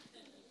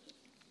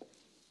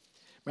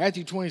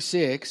Matthew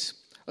 26.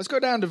 Let's go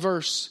down to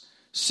verse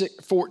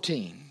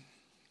 14.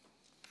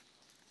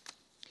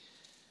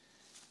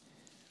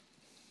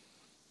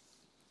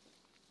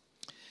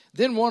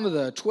 Then one of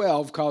the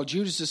 12, called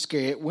Judas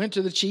Iscariot, went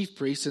to the chief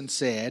priests and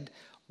said,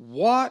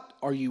 "What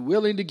are you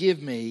willing to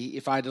give me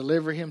if I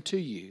deliver him to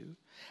you?"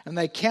 And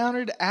they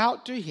counted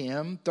out to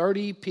him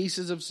 30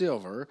 pieces of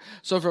silver.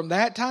 So from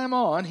that time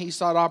on, he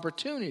sought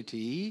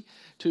opportunity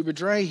to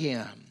betray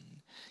him.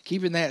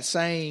 Keeping that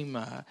same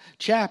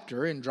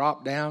chapter and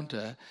drop down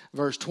to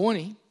verse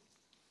 20.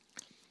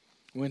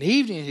 When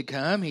evening had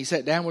come, he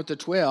sat down with the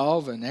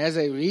 12, and as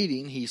they were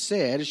eating, he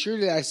said,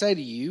 "Assuredly I say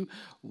to you,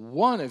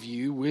 one of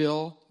you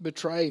will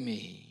betray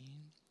me."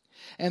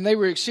 And they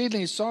were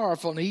exceedingly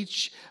sorrowful, and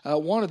each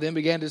one of them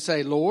began to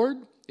say, "Lord,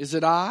 is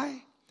it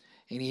I?"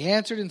 And he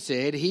answered and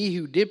said, "He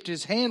who dipped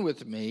his hand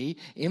with me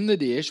in the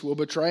dish will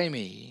betray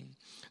me.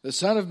 The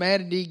Son of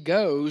Man indeed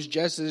goes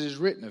just as is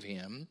written of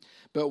him,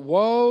 but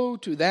woe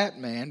to that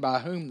man by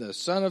whom the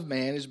Son of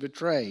Man is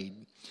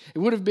betrayed. It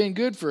would have been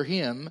good for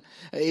him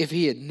if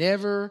he had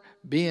never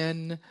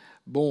been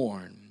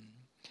born."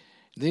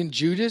 Then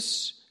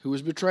Judas, who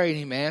was betraying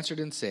him, answered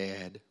and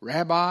said,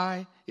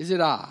 "Rabbi, is it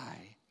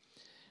I?"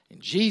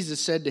 And Jesus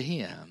said to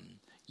him,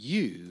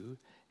 "You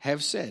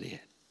have said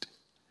it."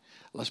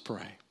 Let's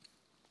pray.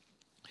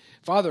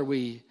 Father,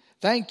 we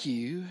thank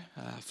you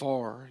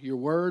for your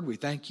word. We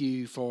thank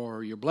you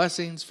for your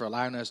blessings, for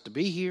allowing us to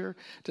be here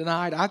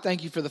tonight. I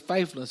thank you for the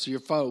faithfulness of your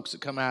folks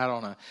that come out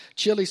on a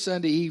chilly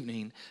Sunday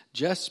evening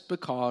just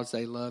because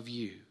they love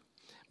you.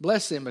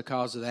 Bless them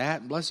because of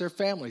that, and bless their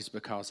families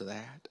because of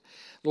that.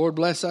 Lord,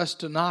 bless us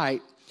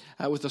tonight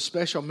with a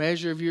special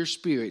measure of your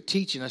Spirit,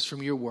 teaching us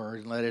from your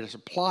word, and let us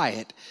apply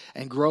it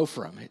and grow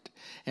from it.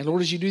 And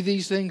Lord, as you do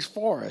these things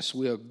for us,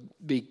 we'll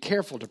be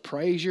careful to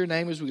praise your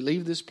name as we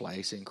leave this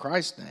place. In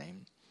Christ's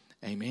name,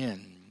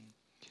 amen.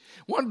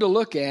 Wanted to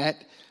look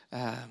at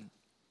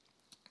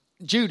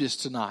Judas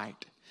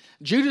tonight.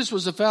 Judas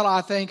was a fellow,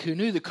 I think, who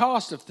knew the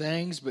cost of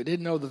things but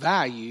didn't know the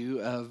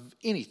value of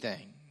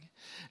anything.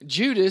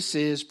 Judas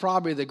is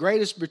probably the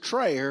greatest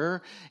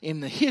betrayer in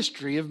the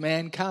history of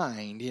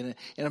mankind. In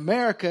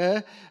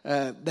America,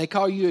 they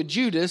call you a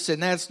Judas,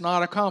 and that's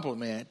not a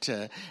compliment.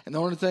 And the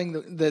only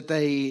thing that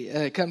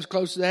they comes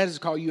close to that is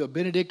to call you a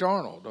Benedict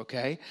Arnold,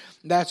 okay?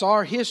 That's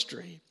our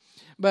history.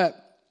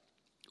 But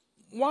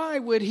why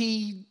would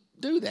he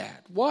do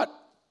that? What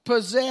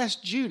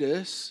possessed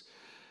Judas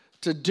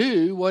to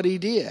do what he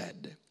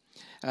did?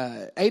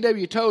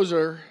 A.W.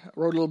 Tozer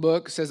wrote a little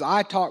book that says,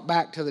 "I Talk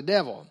Back to the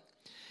Devil."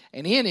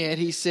 And in it,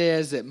 he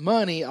says that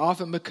money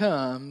often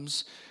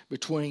becomes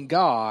between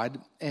God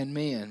and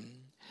men.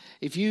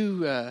 If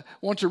you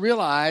want to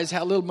realize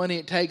how little money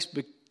it takes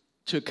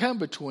to come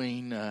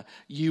between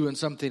you and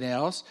something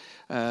else,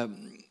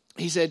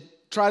 he said,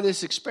 try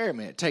this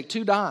experiment. Take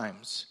 2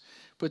 dimes,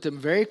 put them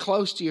very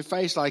close to your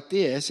face like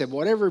this, and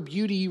whatever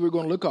beauty you were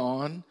going to look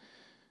on,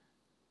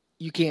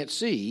 you can't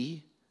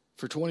see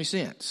for 20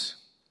 cents.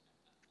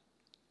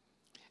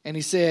 And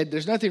he said,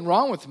 there's nothing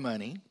wrong with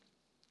money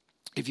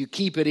if you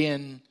keep it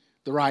in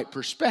the right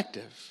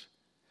perspective.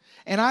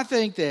 And I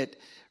think that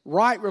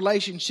right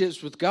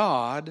relationships with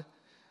God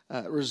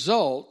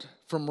result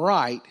from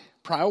right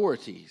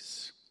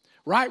priorities.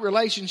 Right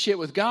relationship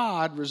with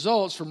God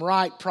results from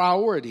right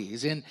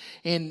priorities.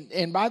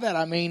 And by that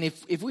I mean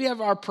if we have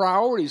our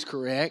priorities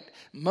correct,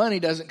 money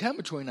doesn't come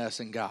between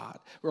us and God.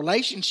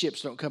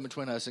 Relationships don't come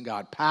between us and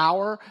God.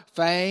 Power,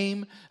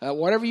 fame,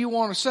 whatever you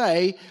want to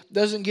say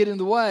doesn't get in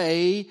the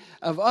way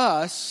of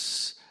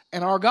us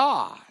and our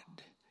God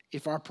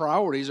if our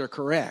priorities are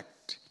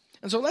correct.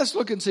 And so let's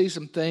look and see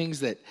some things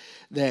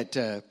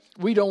that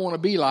we don't want to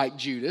be like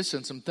Judas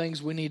and some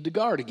things we need to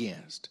guard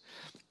against.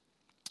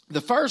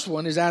 The first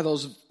one is out of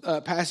those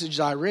passages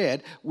I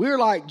read. We're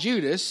like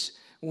Judas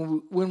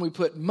when we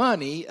put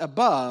money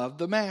above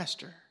the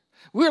master.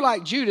 We're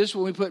like Judas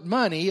when we put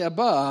money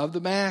above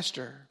the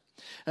master.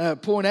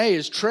 Point A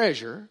is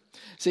treasure.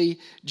 See,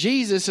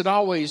 Jesus had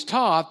always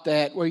taught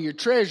that where your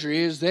treasure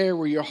is, there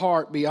will your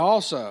heart be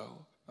also.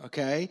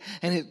 Okay?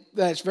 And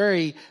that's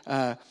very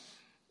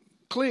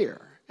clear.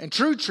 And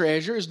true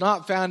treasure is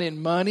not found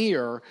in money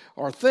or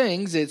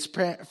things. It's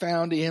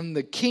found in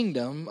the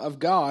kingdom of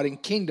God and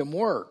kingdom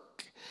work.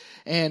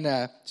 And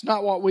it's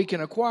not what we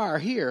can acquire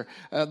here.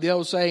 The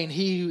old saying,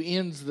 he who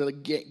ends the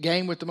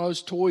game with the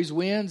most toys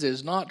wins,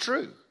 is not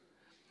true.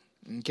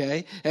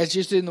 Okay? That's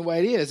just in the way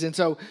it is. And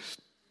so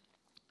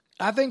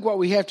I think what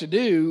we have to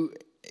do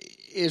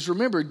is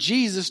remember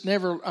Judas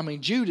never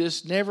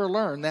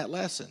learned that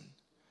lesson.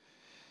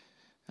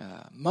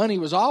 Money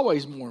was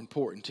always more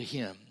important to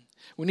him.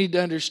 We need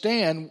to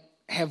understand,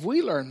 have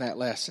we learned that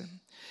lesson?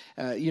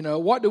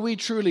 What do we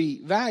truly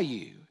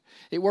value?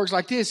 It works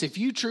like this. If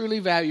you truly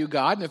value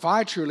God, and if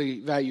I truly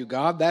value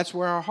God, that's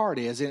where our heart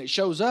is. And it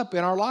shows up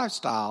in our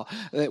lifestyle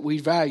that we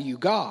value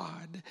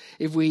God.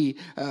 If we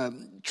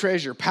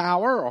treasure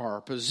power or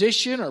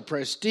position or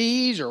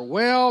prestige or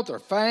wealth or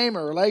fame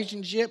or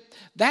relationship,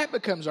 that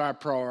becomes our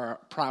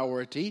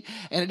priority.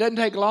 And it doesn't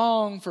take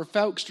long for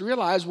folks to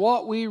realize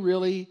what we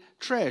really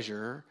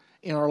treasure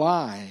in our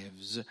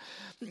lives.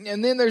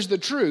 And then there's the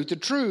truth. The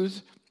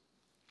truth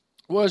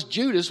was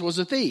Judas was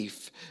a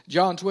thief.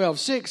 John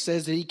 12:6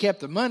 says that he kept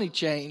the money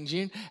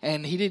changing,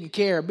 and he didn't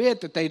care a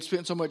bit that they'd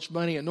spent so much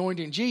money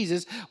anointing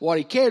Jesus. What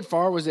he cared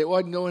for was it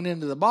wasn't going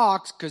into the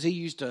box, because he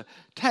used to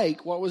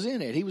take what was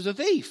in it. He was a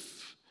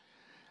thief.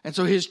 And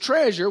so his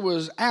treasure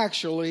was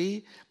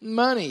actually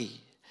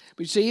money.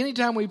 But you see,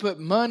 anytime we put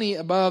money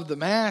above the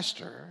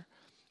master,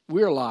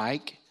 we're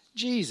like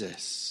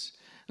Jesus.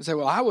 And say,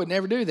 well, I would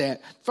never do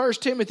that. 1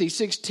 Timothy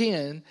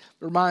 6:10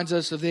 reminds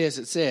us of this.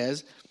 It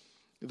says,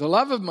 the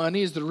love of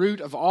money is the root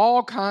of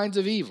all kinds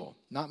of evil.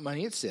 Not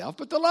money itself,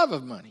 but the love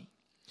of money.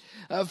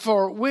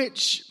 For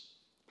which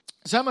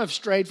some have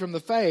strayed from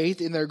the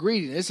faith in their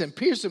greediness and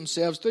pierced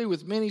themselves through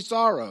with many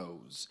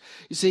sorrows.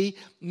 You see,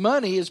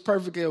 money is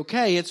perfectly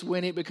okay. It's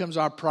when it becomes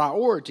our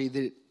priority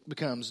that it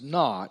becomes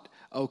not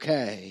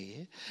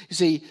okay. You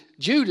see,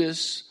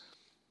 Judas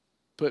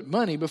put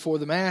money before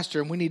the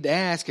master, and we need to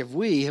ask, have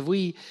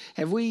we,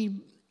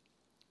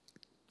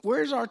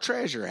 where's our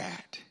treasure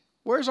at?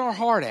 Where's our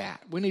heart at?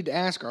 We need to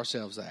ask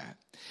ourselves that.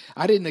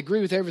 I didn't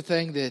agree with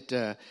everything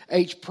that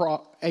H.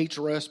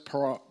 Russ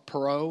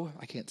Perot,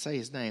 I can't say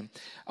his name,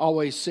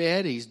 always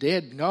said. He's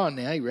dead and gone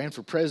now. He ran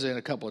for president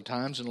a couple of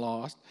times and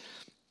lost.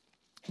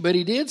 But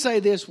he did say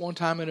this one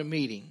time in a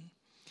meeting,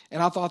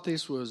 and I thought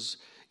this was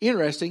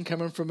interesting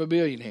coming from a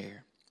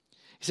billionaire.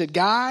 He said,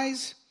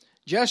 guys,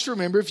 just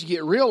remember, if you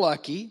get real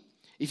lucky,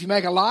 if you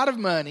make a lot of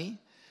money,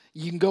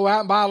 you can go out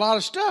and buy a lot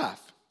of stuff.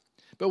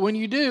 But when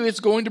you do, it's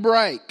going to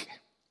break.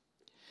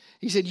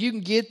 He said, you can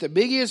get the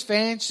biggest,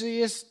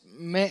 fanciest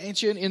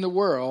mansion in the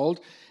world,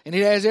 and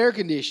it has air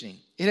conditioning.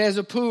 It has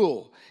a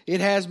pool.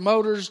 It has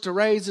motors to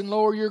raise and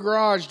lower your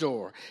garage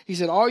door. He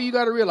said, all you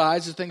got to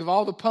realize is think of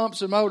all the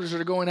pumps and motors that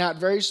are going out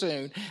very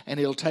soon, and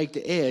it'll take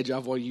the edge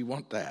off whether you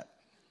want that.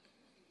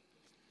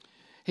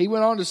 He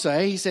went on to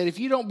say, he said, if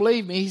you don't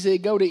believe me, he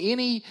said, go to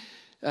any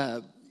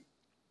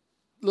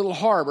little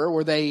harbor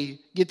where they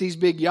get these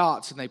big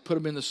yachts and they put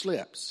them in the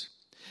slips.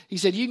 He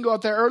said, you can go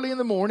out there early in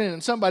the morning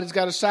and somebody's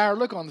got a sour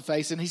look on the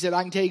face. And he said,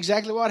 I can tell you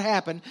exactly what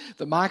happened.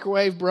 The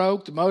microwave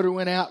broke, the motor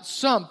went out,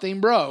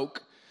 something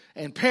broke,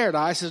 and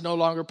paradise is no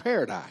longer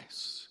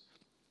paradise.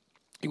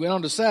 He went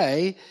on to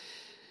say,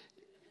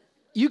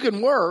 you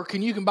can work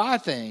and you can buy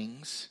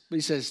things, but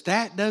he says,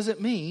 that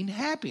doesn't mean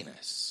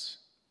happiness.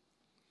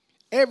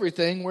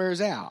 Everything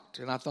wears out.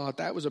 And I thought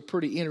that was a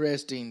pretty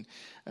interesting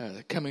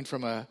coming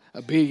from a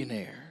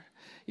billionaire.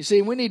 You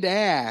see, we need to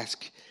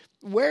ask,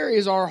 where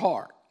is our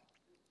heart?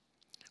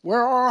 Where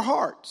are our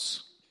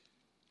hearts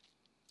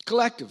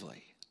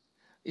collectively?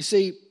 You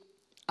see,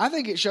 I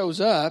think it shows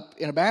up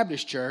in a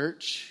Baptist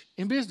church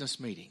in business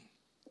meeting.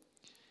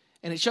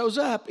 And it shows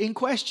up in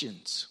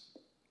questions.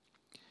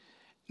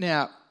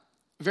 Now,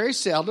 very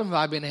seldom have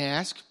I been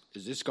asked,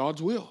 is this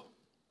God's will?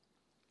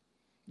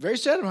 Very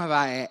seldom have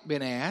I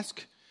been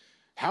asked,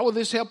 how will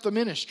this help the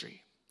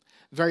ministry?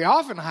 Very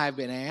often I have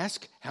been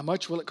asked, how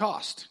much will it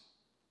cost?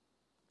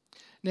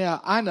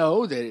 Now, I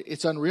know that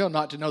it's unreal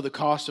not to know the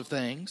cost of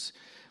things.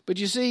 But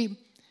you see,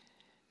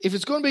 if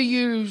it's going to be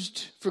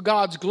used for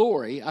God's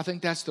glory, I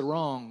think that's the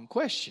wrong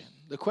question.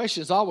 The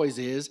question always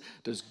is,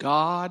 does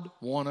God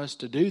want us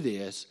to do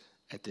this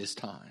at this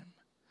time?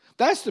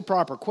 That's the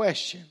proper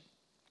question.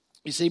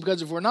 You see,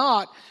 because if we're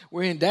not,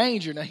 we're in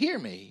danger. Now hear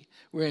me.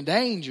 We're in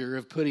danger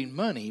of putting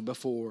money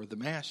before the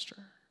master.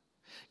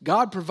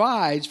 God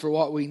provides for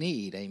what we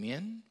need.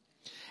 Amen.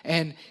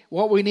 And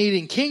what we need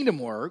in kingdom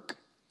work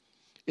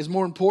is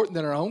more important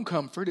than our own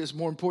comfort. It's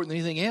more important than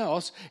anything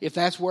else if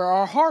that's where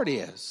our heart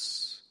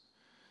is.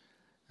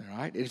 All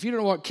right? And if you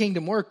don't know what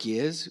kingdom work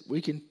is,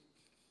 we can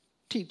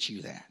teach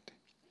you that.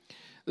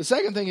 The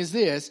second thing is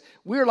this.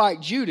 We're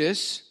like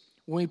Judas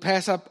when we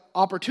pass up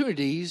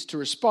opportunities to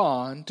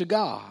respond to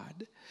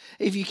God.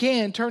 If you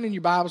can, turn in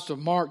your Bibles to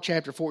Mark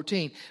chapter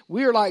 14.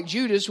 We are like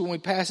Judas when we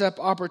pass up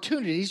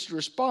opportunities to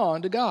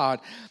respond to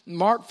God.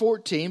 Mark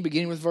 14,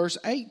 beginning with verse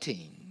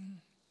 18.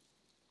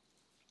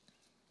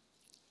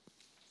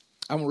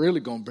 I'm really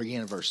going to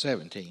begin at verse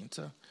 17.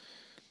 So,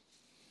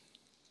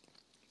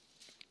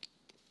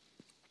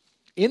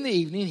 in the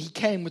evening, he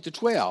came with the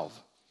 12.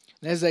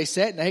 And as they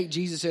sat and ate,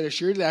 Jesus said,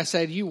 assuredly, I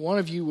say to you, one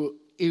of you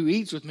who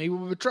eats with me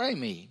will betray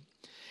me.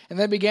 And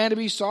they began to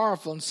be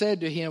sorrowful and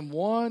said to him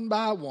one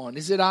by one,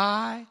 is it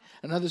I?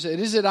 Another said,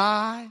 is it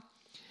I?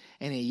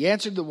 And he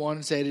answered the one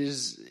and said,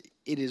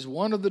 it is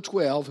one of the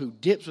 12 who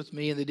dips with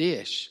me in the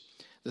dish.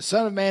 The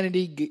Son of Man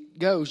indeed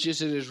goes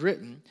just as it is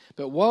written,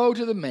 but woe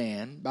to the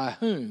man by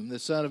whom the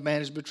Son of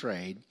Man is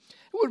betrayed.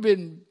 It would have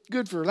been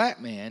good for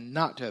that man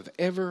not to have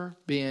ever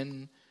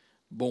been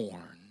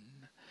born.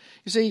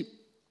 You see,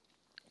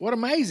 what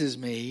amazes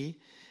me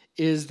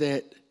is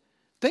that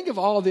think of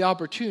all the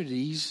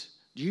opportunities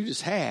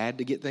Judas had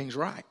to get things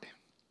right.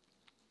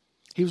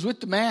 He was with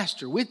the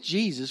Master, with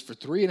Jesus for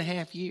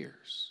 3.5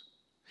 years.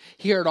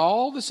 He heard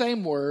all the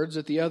same words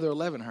that the other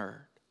 11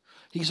 heard.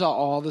 He saw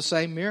all the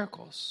same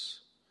miracles.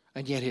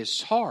 And yet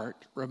his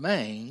heart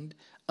remained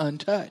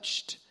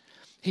untouched.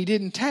 He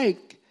didn't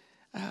take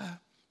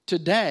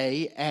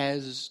today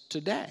as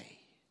today.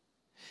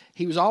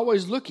 He was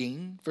always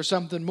looking for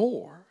something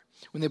more.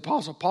 When the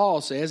Apostle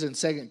Paul says in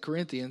 2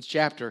 Corinthians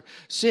chapter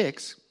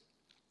 6,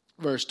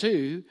 verse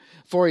 2,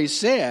 for he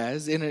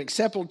says, in an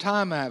acceptable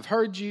time I have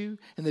heard you,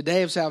 in the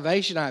day of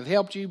salvation I have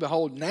helped you.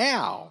 Behold,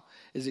 now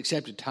is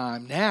accepted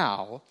time.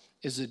 Now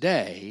is the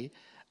day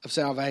of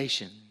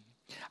salvation.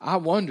 I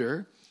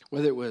wonder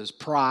whether it was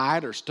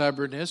pride or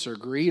stubbornness or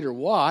greed or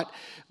what,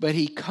 but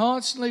he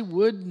constantly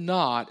would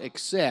not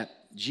accept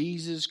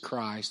Jesus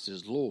Christ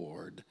as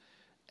Lord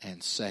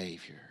and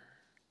Savior.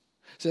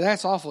 So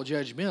that's awful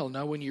judgmental.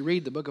 Now, when you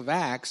read the book of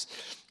Acts,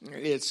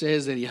 it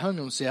says that he hung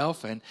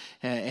himself, and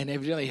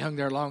evidently he hung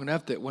there long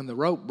enough that when the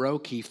rope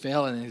broke, he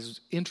fell and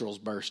his entrails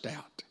burst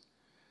out.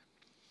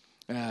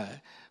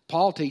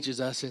 Paul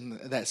teaches us in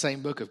that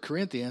same book of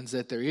Corinthians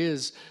that there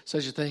is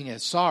such a thing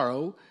as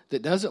sorrow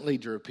that doesn't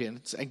lead to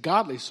repentance, and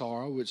godly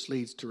sorrow which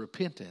leads to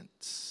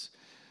repentance.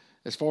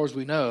 As far as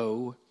we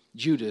know,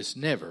 Judas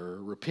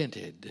never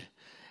repented.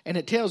 And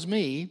it tells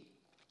me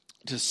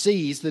to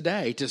seize the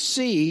day, to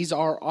seize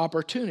our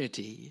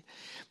opportunity.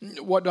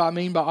 What do I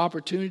mean by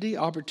opportunity?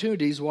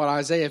 Opportunity is what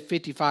Isaiah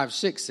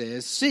 55:6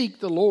 says. Seek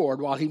the Lord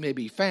while he may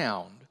be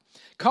found.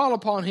 Call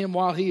upon him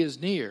while he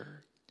is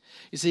near.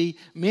 You see,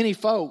 many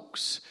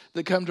folks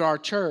that come to our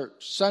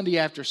church Sunday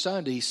after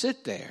Sunday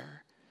sit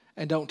there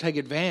and don't take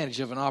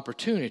advantage of an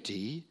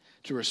opportunity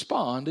to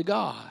respond to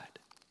God.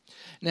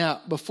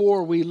 Now,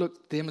 before we look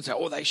at them and say,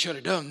 oh, they should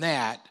have done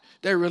that,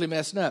 they're really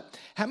messing up.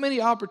 How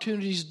many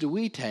opportunities do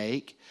we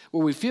take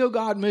where we feel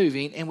God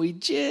moving and we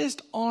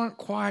just aren't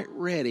quite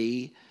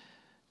ready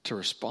to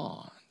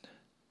respond?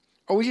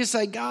 Or we just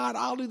say, God,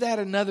 I'll do that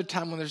another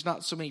time when there's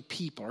not so many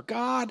people. Or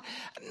God,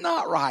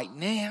 not right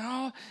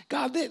now.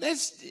 God,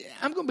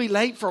 I'm going to be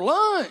late for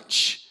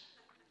lunch.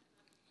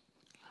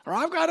 Or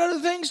I've got other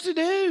things to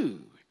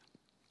do.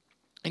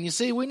 And you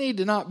see, we need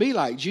to not be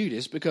like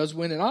Judas, because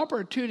when an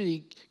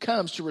opportunity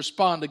comes to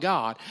respond to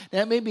God,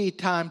 now it may be a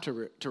time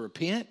to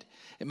repent.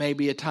 It may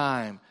be a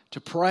time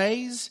to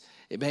praise.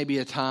 It may be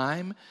a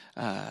time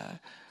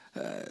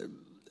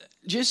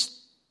just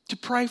to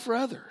pray for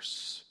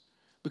others,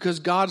 because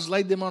God's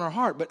laid them on our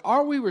heart. But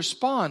are we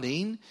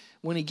responding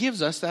when he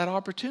gives us that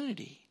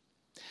opportunity?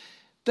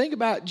 Think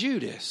about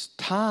Judas,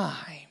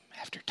 time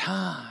after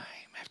time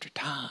after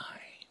time.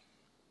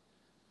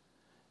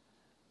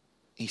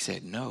 He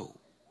said, no,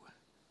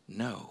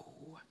 no,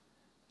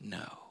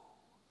 no.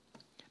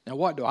 Now,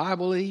 what do I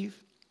believe?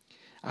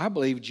 I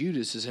believe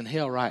Judas is in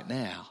hell right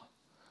now.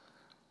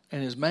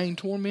 And his main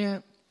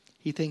torment,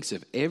 he thinks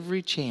of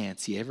every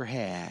chance he ever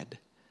had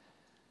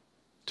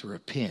to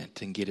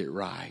repent and get it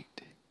right.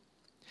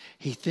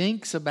 He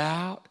thinks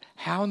about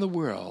how in the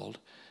world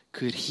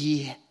could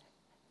he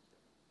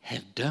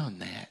have done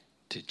that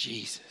to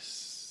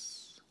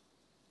Jesus.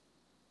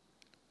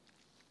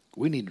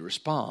 We need to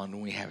respond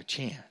when we have a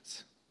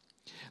chance.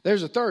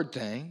 There's a third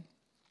thing.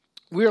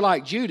 We're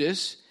like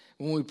Judas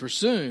when we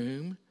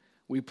presume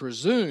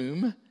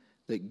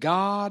that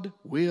God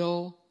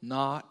will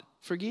not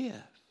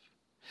forgive.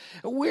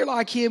 We're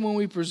like him when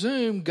we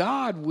presume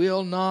God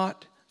will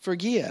not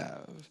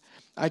forgive.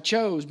 I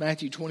chose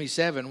Matthew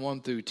 27,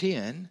 1 through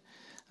 10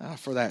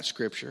 for that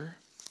scripture.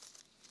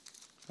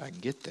 If I can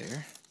get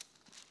there.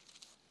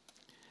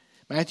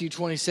 Matthew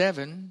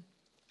 27,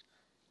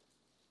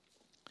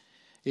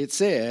 it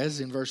says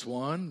in verse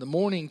 1, when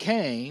morning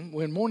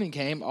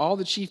came, all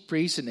the chief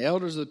priests and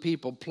elders of the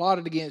people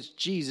plotted against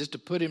Jesus to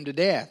put him to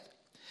death.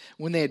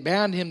 When they had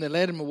bound him, they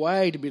led him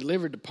away to be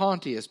delivered to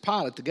Pontius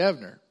Pilate, the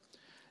governor.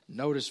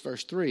 Notice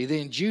verse 3.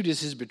 Then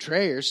Judas, his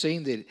betrayer,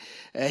 seeing that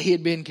he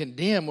had been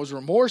condemned, was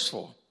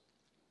remorseful.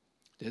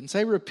 Didn't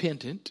say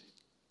repentant.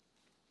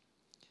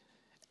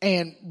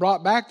 And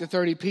brought back the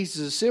 30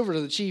 pieces of silver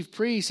to the chief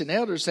priests and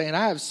elders, saying,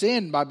 I have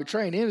sinned by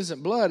betraying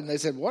innocent blood. And they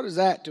said, what is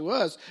that to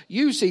us?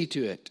 You see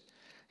to it.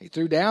 He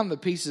threw down the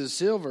pieces of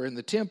silver in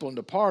the temple and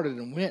departed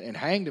and went and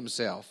hanged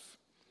himself.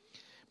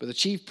 But the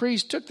chief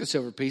priest took the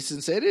silver pieces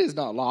and said, it is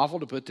not lawful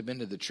to put them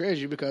into the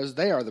treasury, because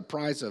they are the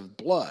price of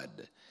blood.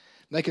 And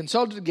they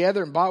consulted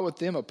together and bought with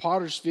them a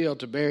potter's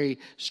field to bury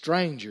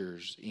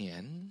strangers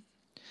in.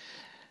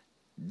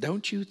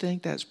 Don't you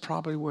think that's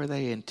probably where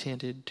they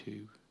intended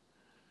to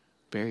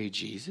bury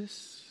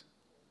Jesus?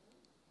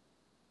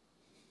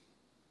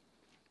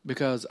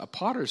 Because a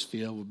potter's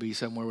field would be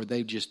somewhere where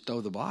they just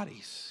throw the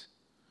bodies,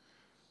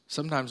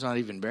 sometimes not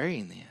even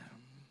burying them.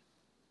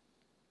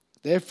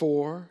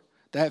 Therefore,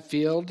 that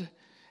field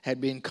has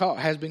been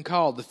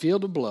called the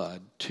field of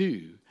blood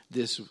to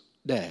this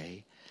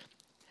day.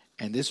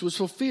 And this was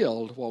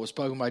fulfilled, what was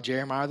spoken by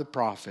Jeremiah the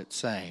prophet,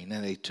 saying,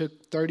 and they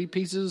took 30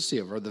 pieces of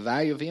silver, the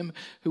value of him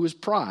who was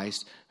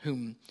priced,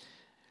 whom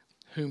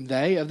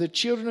they of the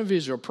children of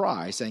Israel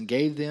priced, and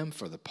gave them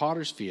for the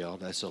potter's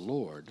field, as the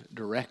Lord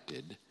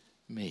directed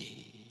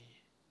me.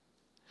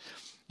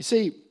 You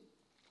see,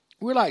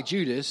 we're like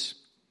Judas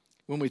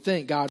when we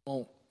think God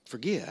won't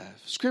forgive.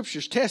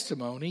 Scripture's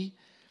testimony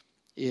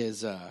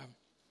is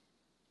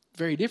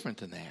very different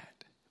than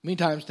that. Many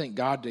times think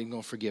God ain't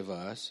going to forgive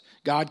us.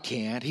 God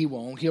can't. He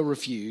won't. He'll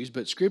refuse.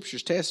 But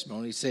Scripture's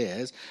testimony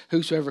says,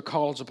 whosoever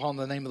calls upon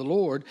the name of the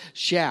Lord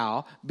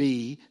shall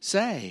be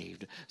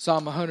saved.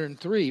 Psalm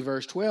 103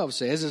 verse 12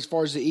 says, as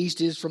far as the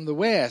east is from the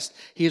west,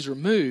 he has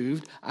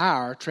removed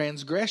our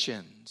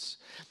transgressions.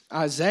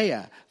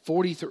 Isaiah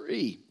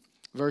 43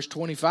 verse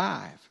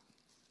 25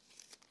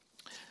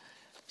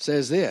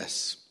 says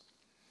this,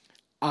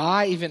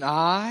 I, even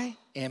I,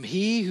 am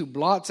he who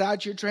blots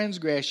out your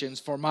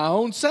transgressions for my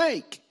own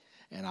sake,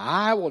 and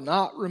I will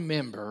not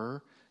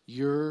remember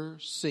your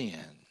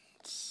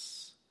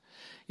sins.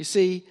 You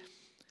see,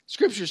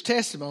 Scripture's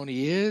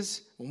testimony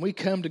is when we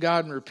come to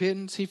God in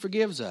repentance, He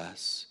forgives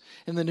us.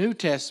 In the New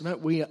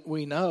Testament,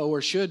 we know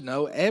or should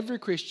know, every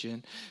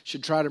Christian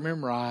should try to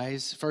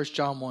memorize 1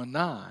 John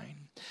 1:9.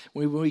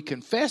 When we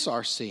confess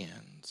our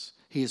sins,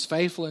 He is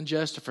faithful and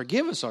just to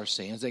forgive us our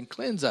sins and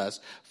cleanse us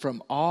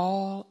from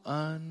all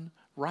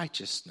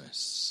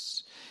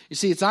unrighteousness. You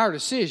see, it's our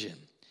decision.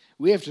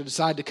 We have to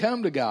decide to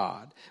come to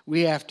God.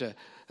 We have to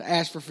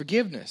ask for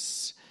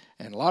forgiveness.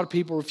 And a lot of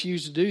people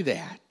refuse to do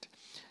that,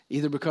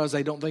 either because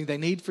they don't think they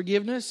need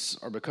forgiveness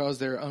or because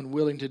they're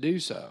unwilling to do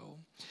so.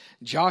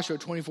 Joshua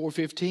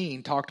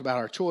 24:15 talked about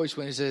our choice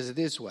when he says it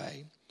this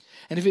way,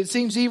 and if it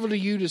seems evil to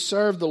you to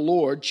serve the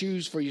Lord,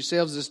 choose for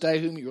yourselves this day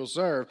whom you will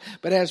serve.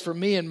 But as for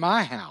me and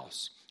my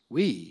house,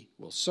 we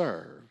will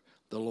serve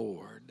the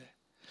Lord.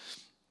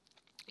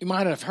 You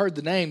might have heard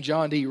the name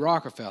John D.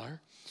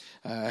 Rockefeller.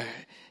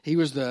 He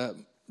was the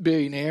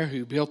billionaire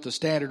who built the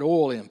Standard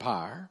Oil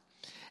empire.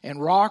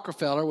 And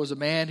Rockefeller was a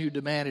man who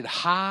demanded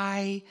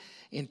high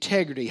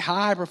integrity,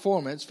 high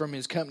performance from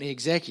his company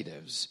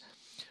executives.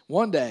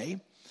 One day,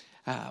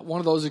 one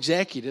of those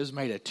executives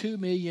made a $2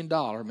 million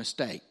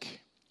mistake.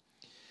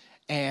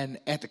 And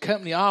at the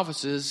company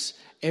offices,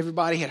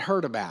 everybody had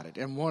heard about it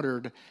and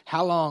wondered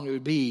how long it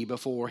would be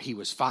before he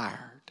was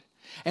fired.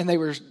 And they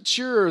were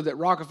sure that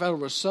Rockefeller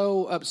was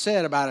so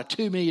upset about a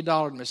 $2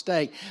 million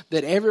mistake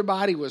that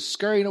everybody was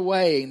scurrying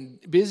away and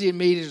busy in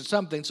meetings or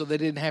something so they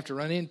didn't have to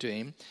run into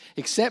him,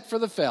 except for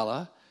the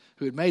fella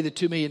who had made the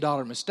 $2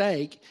 million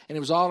mistake, and it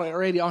was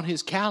already on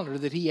his calendar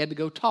that he had to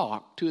go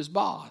talk to his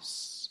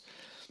boss.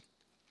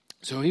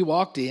 So he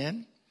walked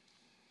in.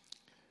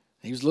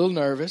 He was a little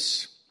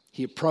nervous.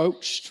 He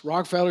approached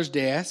Rockefeller's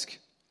desk,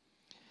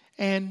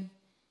 and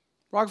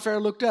Rockefeller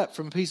looked up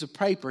from a piece of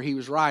paper he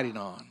was writing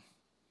on.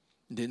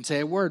 Didn't say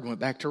a word, went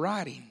back to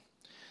writing.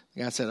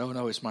 The guy said, oh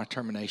no, it's my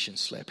termination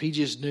slip. He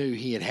just knew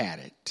he had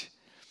it.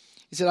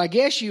 He said, I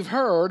guess you've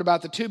heard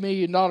about the $2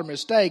 million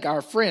mistake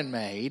our friend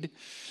made.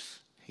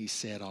 He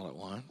said all at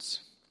once.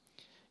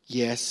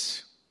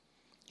 Yes,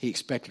 he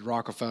expected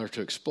Rockefeller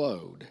to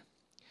explode.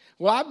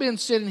 Well, I've been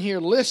sitting here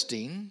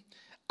listing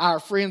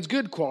our friend's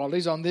good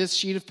qualities on this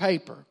sheet of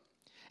paper.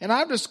 And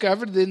I've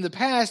discovered that in the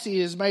past he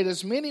has made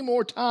us many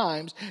more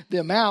times the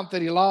amount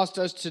that he lost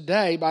us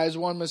today by his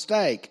one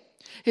mistake.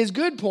 His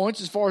good points,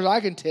 as far as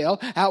I can tell,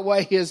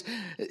 outweigh his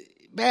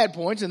bad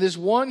points in this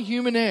one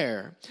human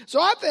error.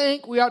 So I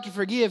think we ought to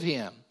forgive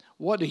him.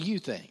 What do you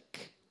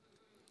think?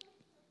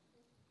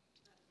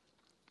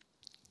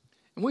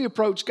 And we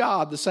approach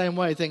God the same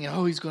way, thinking,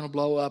 oh, he's going to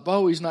blow up.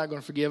 Oh, he's not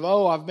going to forgive.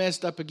 Oh, I've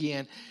messed up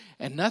again.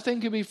 And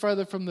nothing could be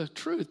further from the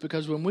truth,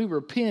 because when we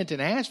repent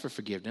and ask for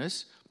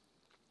forgiveness,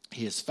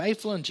 He is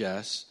faithful and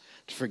just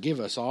to forgive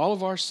us all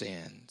of our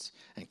sins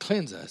and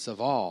cleanse us of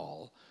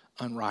all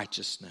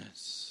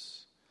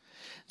unrighteousness.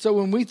 So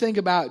when we think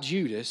about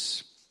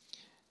Judas,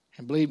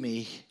 and believe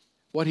me,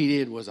 what he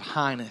did was a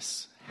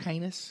heinous.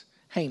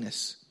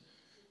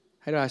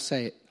 How do I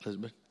say it,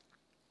 Elizabeth?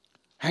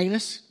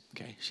 Heinous?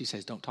 Okay, she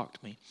says, don't talk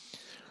to me.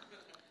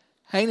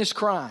 Heinous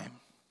crime.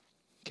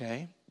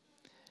 Okay?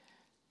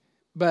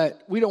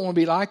 But we don't want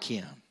to be like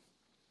him.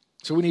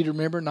 So we need to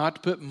remember not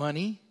to put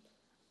money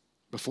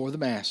before the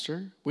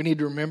master. We need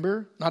to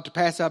remember not to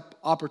pass up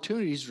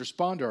opportunities to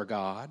respond to our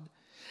God.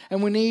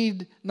 And we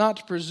need not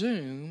to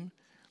presume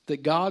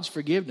that God's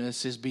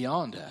forgiveness is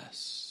beyond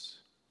us.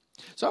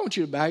 So I want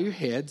you to bow your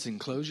heads and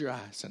close your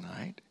eyes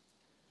tonight.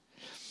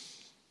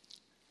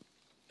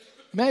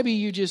 Maybe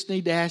you just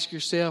need to ask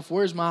yourself,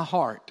 where's my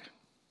heart?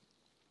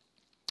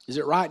 Is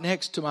it right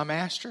next to my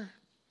master?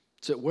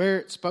 Is it where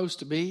it's supposed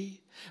to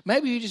be?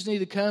 Maybe you just need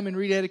to come in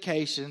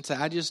rededication and say,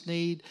 I just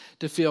need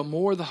to feel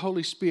more of the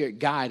Holy Spirit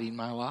guiding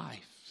my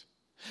life.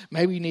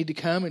 Maybe you need to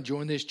come and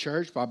join this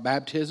church by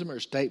baptism or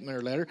statement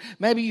or letter.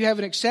 Maybe you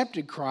haven't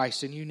accepted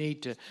Christ and you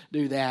need to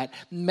do that.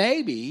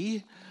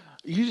 Maybe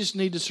you just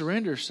need to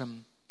surrender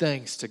some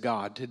things to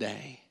God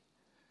today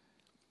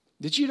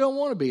that you don't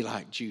want to be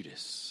like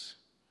Judas.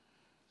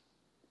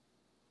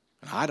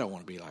 And I don't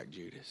want to be like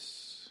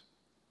Judas.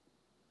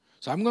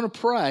 So I'm going to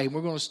pray,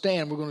 we're going to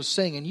stand, we're going to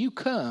sing, and you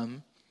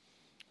come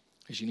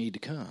as you need to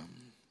come.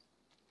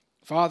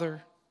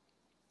 Father,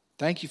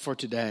 thank you for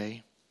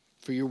today,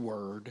 for your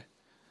word,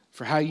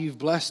 for how you've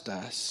blessed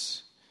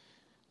us,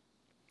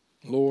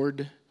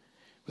 Lord,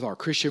 with our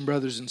Christian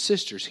brothers and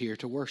sisters here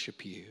to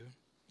worship you.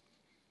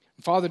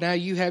 Father, now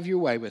you have your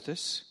way with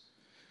us.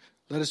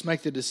 Let us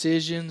make the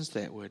decisions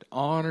that would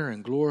honor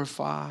and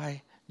glorify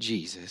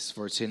Jesus.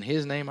 For it's in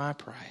his name I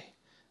pray.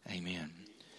 Amen.